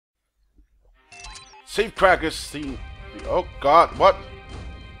Safecracker scene. Oh god, what?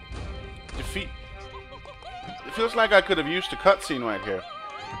 Defeat. It feels like I could have used a cutscene right here.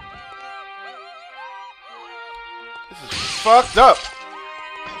 This is fucked up.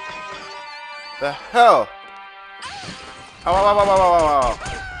 The hell? Ow, ow, ow, ow, ow, ow,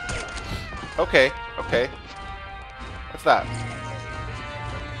 ow. Okay, okay. What's that?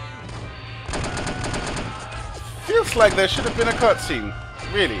 Feels like there should have been a cutscene.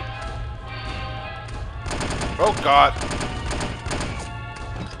 Really. Oh god.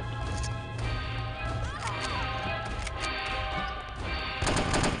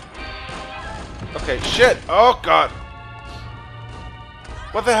 Okay, shit. Oh god.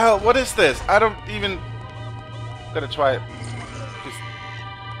 What the hell? What is this? I don't even... Gotta try it. Just...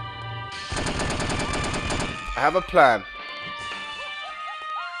 I have a plan.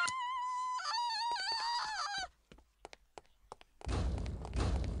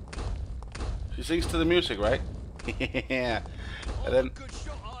 She sings to the music, right? Yeah. And then...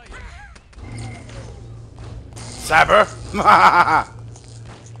 Saber!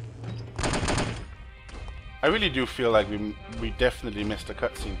 I really do feel like we definitely missed a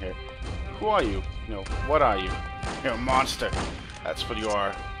cutscene here. Who are you? No, what are you? You're a monster. That's what you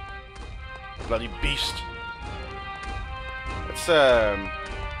are. Bloody beast. Let's do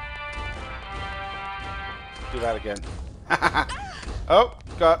that again. Oh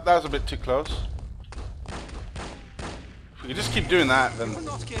god, that was a bit too close. If we could just keep doing that, then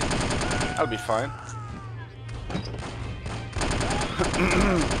that'll be fine.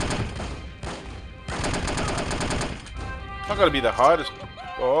 Not gonna be the hardest.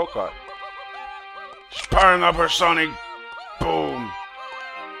 Oh god. Sparring up her Sonic. Boom.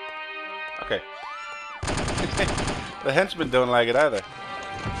 Okay. The henchmen don't like it either.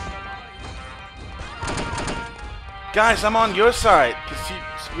 Guys, I'm on your side because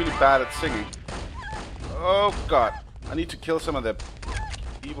she's really bad at singing. Oh god. I need to kill some of the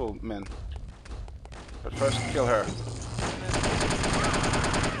evil men. But first, kill her.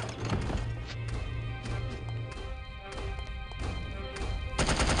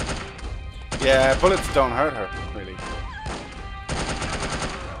 Yeah, bullets don't hurt her, really.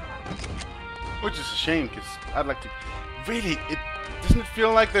 Which is a shame, because I'd like to... Really, doesn't it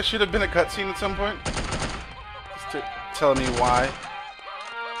feel like there should have been a cutscene at some point? Just to tell me why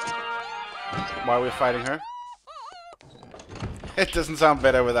we're fighting her. It doesn't sound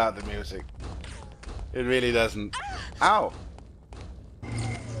better without the music. It really doesn't. Ow!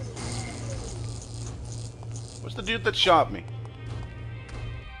 What's the dude that shot me?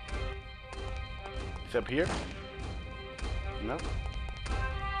 Up here? No.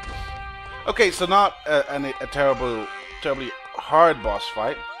 Okay, so not a terribly hard boss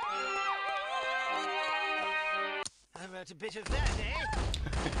fight. I wrote a bit of that,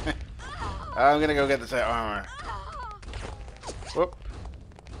 eh? I'm gonna go get this armor. Whoop.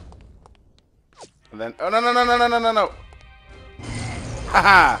 And then, oh no no no no no no no no!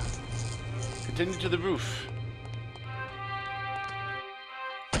 Haha! Continue to the roof.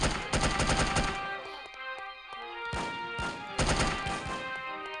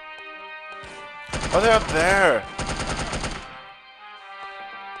 Oh, they're up there!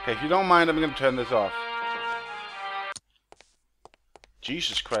 Okay, if you don't mind, I'm gonna turn this off.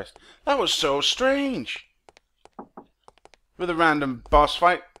 Jesus Christ. That was so strange! With a random boss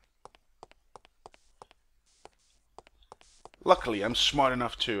fight. Luckily, I'm smart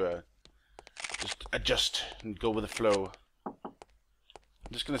enough to just adjust and go with the flow.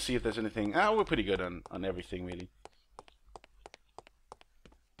 I'm just gonna see if there's anything... Ah, we're pretty good on everything, really.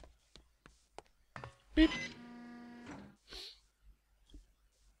 Beep.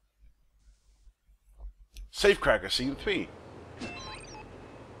 Safecracker scene 3.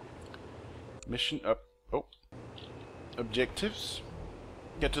 Mission up. Oh. Objectives.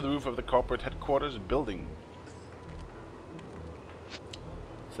 Get to the roof of the corporate headquarters building.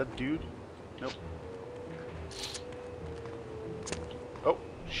 Is that dude? Nope. Oh,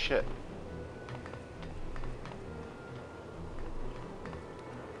 shit.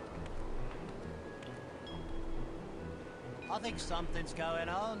 I think something's going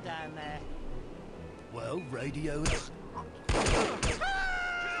on down there. Well, radio.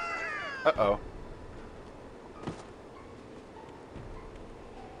 Uh-oh.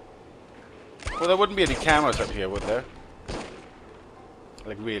 Well, there wouldn't be any cameras up here, would there?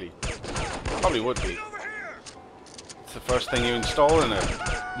 Like, really? Probably would be. It's the first thing you install in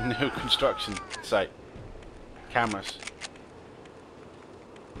a new construction site. Cameras.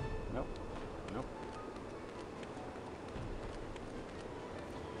 Nope. Nope.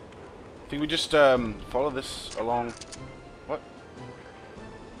 I think we just follow this along. What?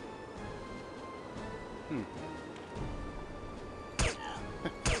 You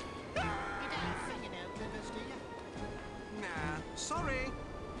don't have fingernail clippers, do you? Nah, sorry.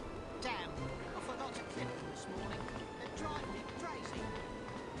 Damn, I forgot to clip them this morning. They're driving me crazy.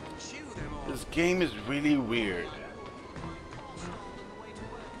 Chew them all. This game is really weird. My car stalled on the way to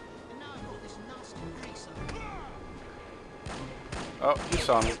work, and now I've got this nasty grease on it. Oh, you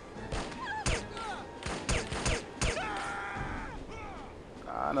saw me.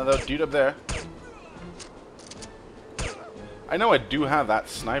 Another dude up there. I know I do have that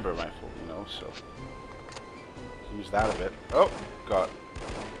sniper rifle, you know, so use that a bit. Oh, God.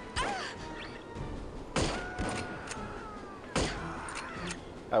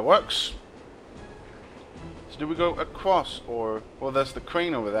 That works. So do we go across or... Well, there's the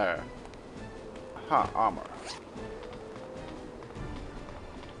crane over there. Aha, armor.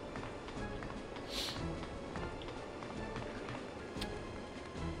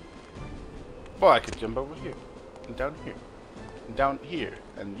 Well, I could jump over here. And down here. And down here.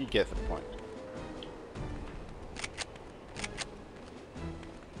 And you get the point.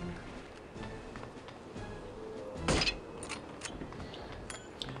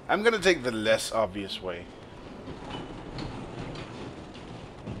 I'm gonna take the less obvious way.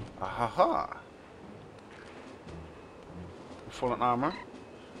 Ahaha. Fallen armor.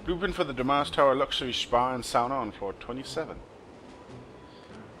 Blueprint for the Damas Tower Luxury Spa and Sauna on floor 27.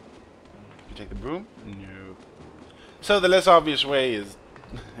 You take the broom? No. So the less obvious way is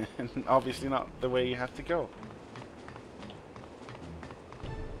obviously not the way you have to go.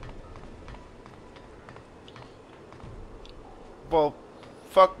 Well,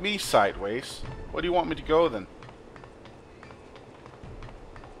 fuck me sideways. Where do you want me to go then?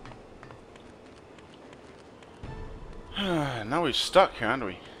 Now we're stuck here, aren't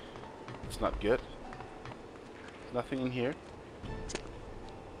we? It's not good. Nothing in here.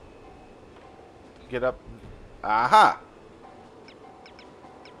 Get up. Aha!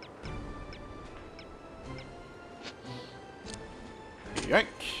 Yank.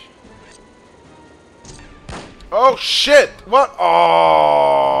 Oh shit! What? Oh!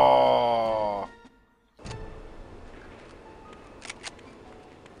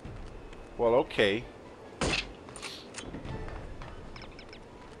 Well, okay.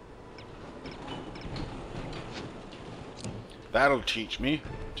 That'll teach me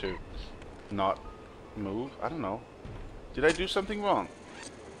to not move. I don't know. Did I do something wrong?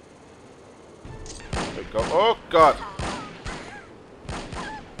 There we go. Oh God!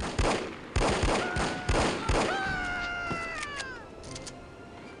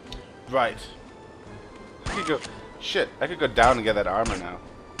 Right. I could go. Shit! I could go down and get that armor now.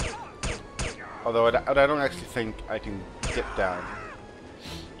 Although I don't actually think I can get down.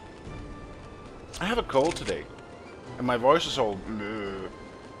 I have a cold today, and my voice is all. Bleh.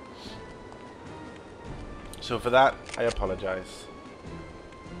 So for that, I apologize.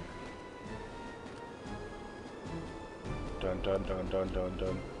 Dun dun dun dun dun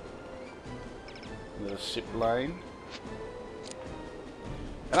dun. Little zip line.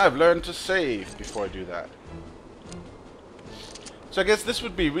 And I've learned to save before I do that. So I guess this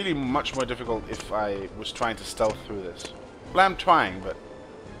would be really much more difficult if I was trying to stealth through this. Well, I'm trying, but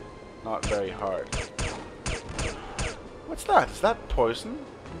not very hard. What's that? Is that poison?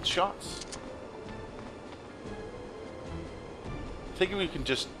 Shots? I think we can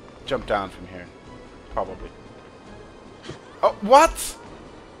just jump down from here. Probably. Oh, what?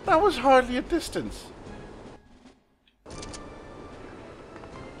 That was hardly a distance.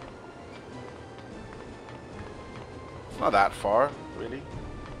 It's not that far, really.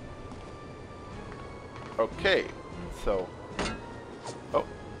 Okay, so... Oh,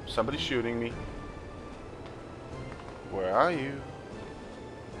 somebody's shooting me. Where are you?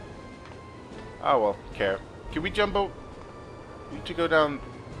 Oh, well, care. Can we jump out? We need to go down...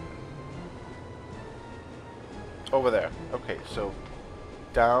 over there. Okay, so...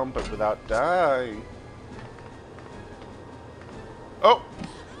 down, but without dying. Oh!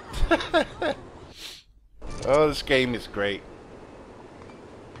 Oh, this game is great.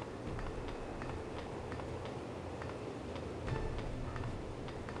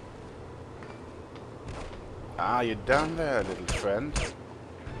 Ah, you're down there, little friend.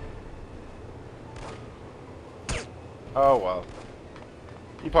 Oh, well.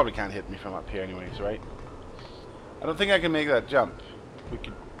 You probably can't hit me from up here anyways, right? I don't think I can make that jump. We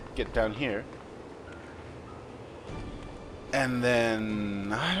could get down here. And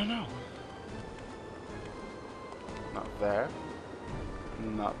then... I don't know. Not there.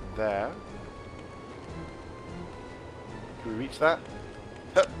 Not there. Can we reach that?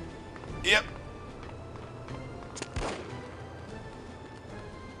 Hup. Yep.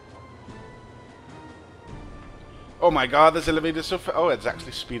 Oh my god, this elevator is so fast. Oh, it's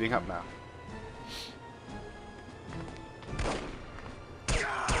actually speeding up now.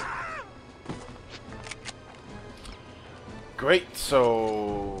 Great,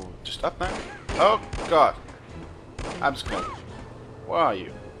 so just up now. Oh god. I'm just gonna. Where are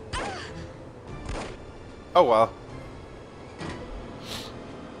you? Oh well.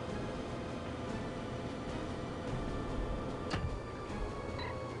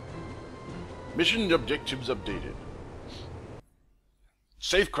 Mission objectives updated.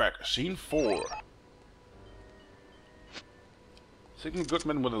 Safecracker, scene 4. Signal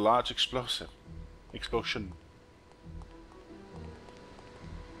Goodman with a large explosion.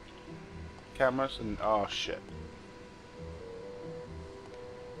 Cameras and oh shit.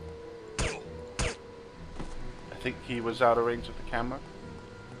 I think he was out of range of the camera.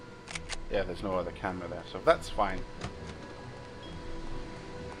 Yeah, there's no other camera there, so that's fine.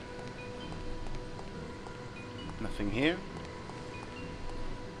 Nothing here.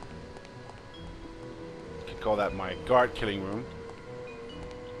 Could call that my guard killing room.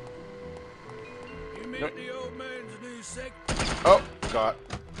 You mean Nope. the old man's new sect? Oh god.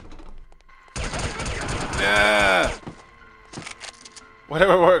 Yeah.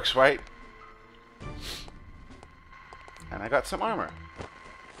 Whatever works, right? And I got some armor.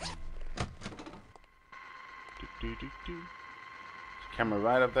 Camera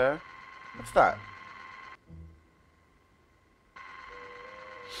right up there. What's that?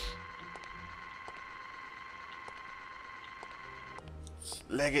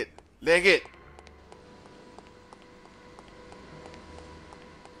 Leg it! Leg it!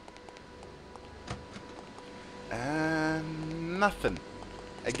 And nothing.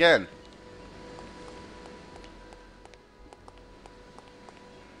 Again.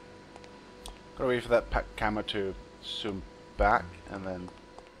 Gotta wait for that camera to zoom back and then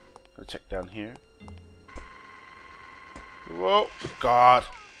go check down here. Whoa! God!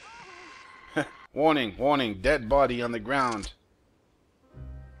 Warning! Warning! Dead body on the ground.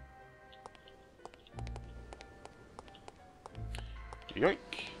 Yoink.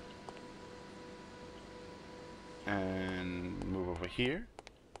 And move over here.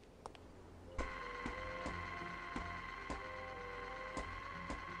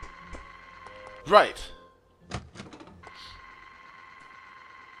 Right. Should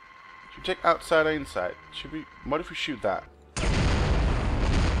we check outside or inside? Should we? What if we shoot that?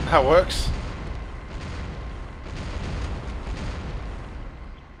 That works.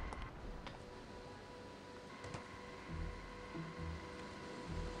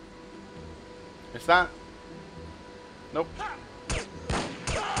 Is that? Nope.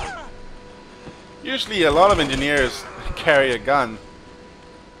 Usually a lot of engineers carry a gun.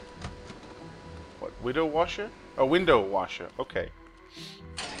 What, window washer? Oh, window washer. Okay.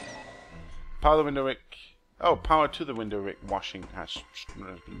 Power the window rig. Oh, power to the window rig washing has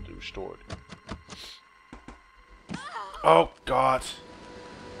been restored. Oh god.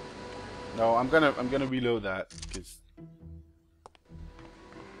 No, I'm gonna reload that because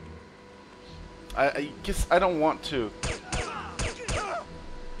I guess I don't want to.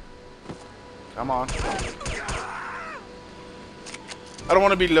 Come on. I don't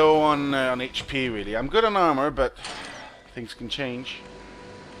want to be low on HP really. I'm good on armor, but things can change.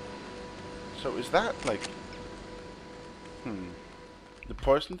 So is that like the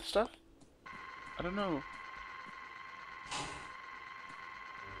poison stuff? I don't know.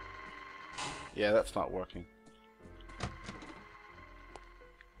 Yeah, that's not working.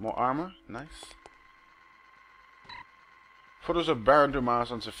 More armor, nice. Photos of Baron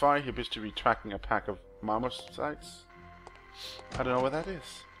Dumas on Safari. He appears to be tracking a pack of marmosites. I don't know what that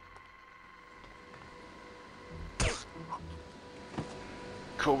is.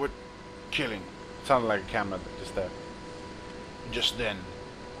 Covert killing. Sounded like a camera just there. Just then.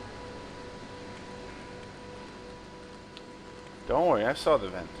 Don't worry, I saw the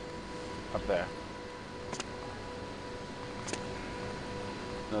vent. Up there.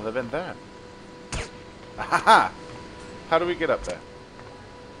 Another vent there. Ahaha! How do we get up there?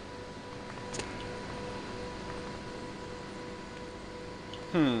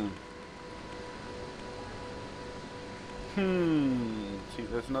 See,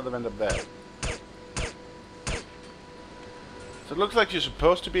 there's another vent up there. So it looks like you're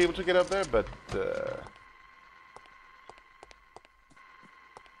supposed to be able to get up there, but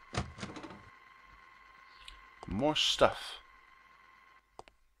more stuff.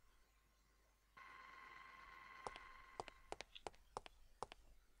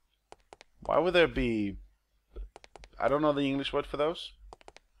 Why would there be, I don't know the English word for those,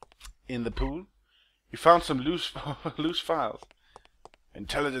 in the pool? You found some loose loose files.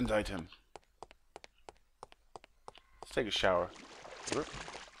 Intelligent item. Let's take a shower.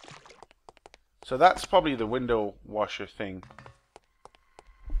 So that's probably the window washer thing,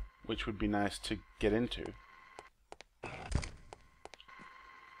 which would be nice to get into.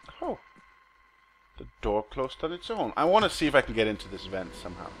 Oh. The door closed on its own. I want to see if I can get into this vent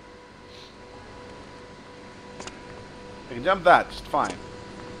somehow. I can jump that just fine.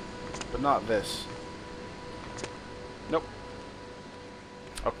 But not this. Nope.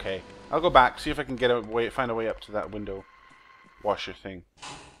 Okay. I'll go back, see if I can get a way, find a way up to that window washer thing.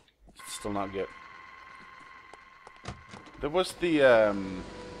 It's still not good. There was the,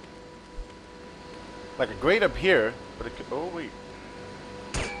 like a grate up here, but it could, oh wait.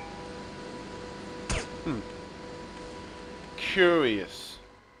 Curious.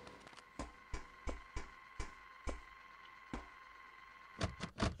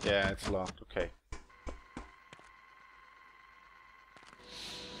 Yeah, it's locked, okay.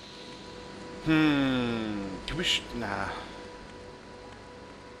 Can we nah.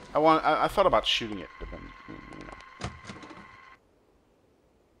 I thought about shooting it, but then, you know.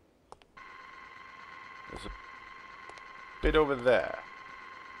 There's a bit over there.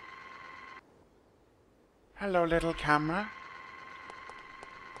 Hello, little camera.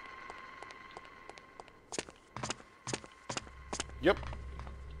 Yep.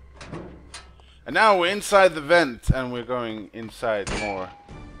 And now we're inside the vent, and we're going inside more.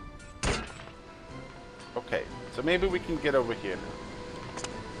 Okay, so maybe we can get over here now.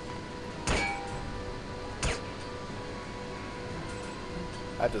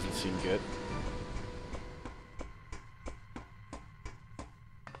 That doesn't seem good.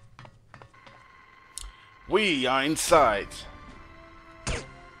 We are inside.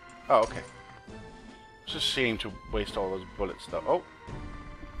 Oh, okay. It's a shame to waste all those bullets, though. Oh.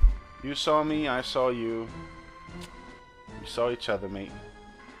 You saw me, I saw you. We saw each other, mate.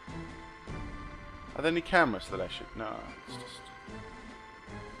 Are there any cameras that I should... No, it's just...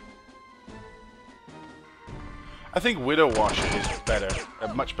 I think Widow Washer is better.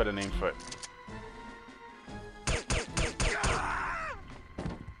 A much better name for it. I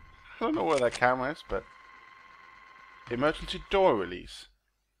don't know where that camera is, but... Emergency door release.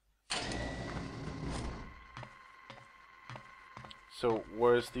 So,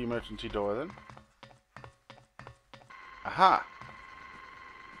 where's the emergency door then? Aha!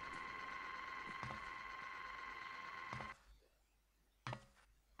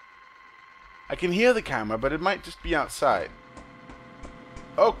 I can hear the camera, but it might just be outside.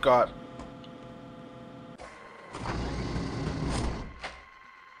 Oh god.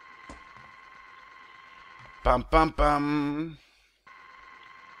 Bum bum bum.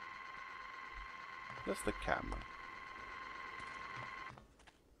 That's the camera.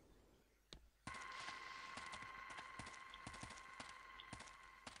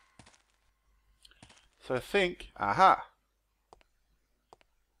 So I think, aha.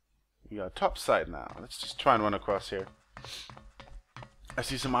 We got top side now. Let's just try and run across here. I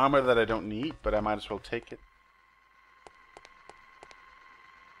see some armor that I don't need, but I might as well take it.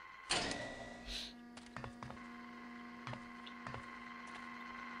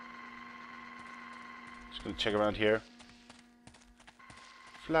 Just gonna check around here.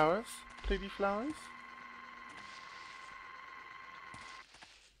 Flowers? Pretty flowers?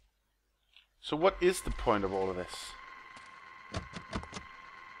 So what is the point of all of this?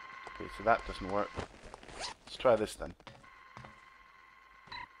 Okay, so that doesn't work. Let's try this then.